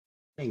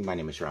My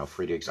name is Ralf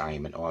Friedrichs. I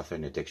am an author,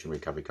 an addiction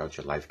recovery coach,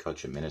 a life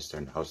coach, a minister,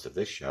 and host of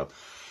this show,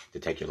 the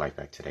Take Your Life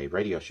Back Today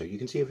radio show. You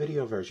can see a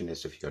video version of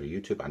this if you go to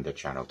YouTube under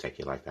channel Take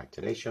Your Life Back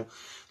Today show.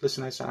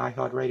 Listen to us on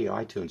iHeartRadio,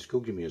 iTunes,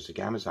 Google Music,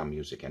 Amazon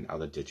Music, and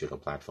other digital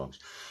platforms.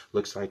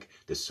 Looks like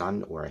the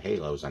sun or a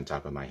halo is on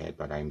top of my head,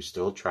 but I'm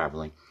still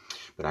traveling.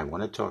 But I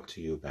want to talk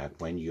to you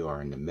about when you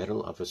are in the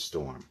middle of a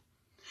storm.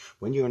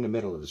 When you're in the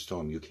middle of a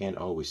storm, you can't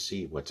always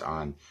see what's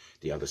on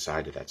the other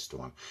side of that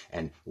storm.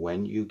 And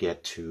when you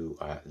get to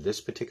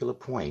this particular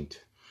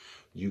point,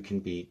 you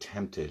can be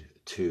tempted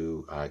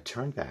to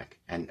turn back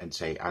and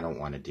say, I don't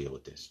want to deal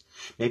with this.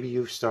 Maybe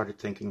you've started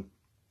thinking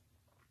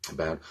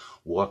about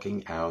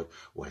walking out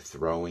or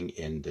throwing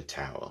in the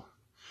towel.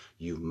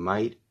 You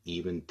might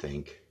even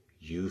think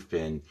you've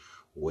been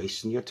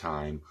wasting your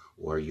time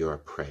or your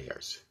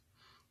prayers.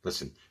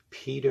 Listen,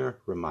 Peter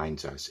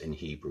reminds us in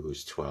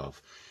Hebrews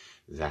 12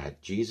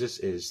 that Jesus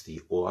is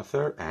the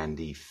author and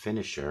the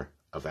finisher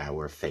of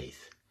our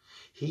faith.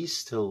 He's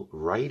still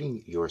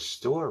writing your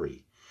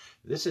story.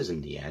 This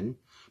isn't the end,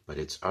 but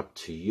it's up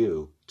to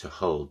you to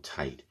hold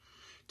tight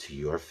to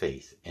your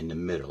faith in the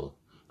middle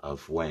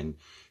of when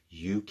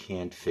you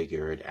can't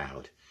figure it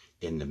out,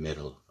 in the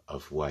middle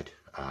of what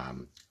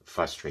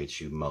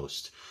frustrates you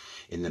most,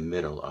 in the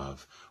middle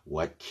of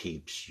what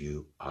keeps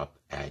you up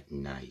at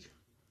night.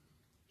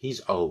 He's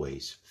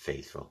always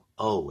faithful,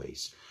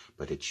 always,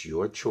 but it's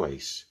your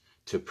choice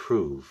to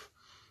prove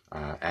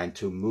and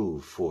to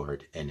move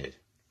forward in it.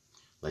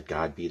 Let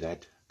God be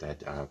that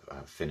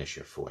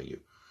finisher for you.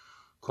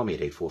 Call me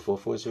at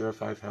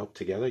 844-405-HELP.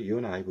 Together, you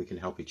and I, we can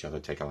help each other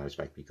take our lives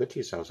back. Be good to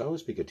yourselves.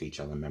 Always be good to each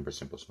other. Remember,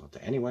 simple, small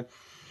to anyone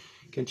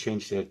can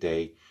change their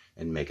day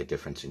and make a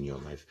difference in your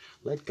life.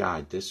 Let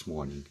God this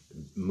morning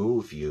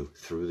move you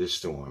through the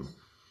storm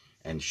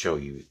and show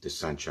you the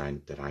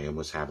sunshine that I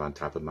almost have on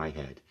top of my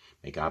head.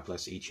 May God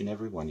bless each and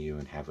every one of you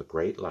and have a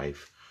great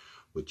life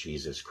with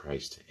Jesus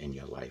Christ in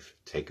your life.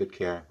 Take good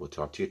care. We'll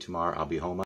talk to you tomorrow. I'll be home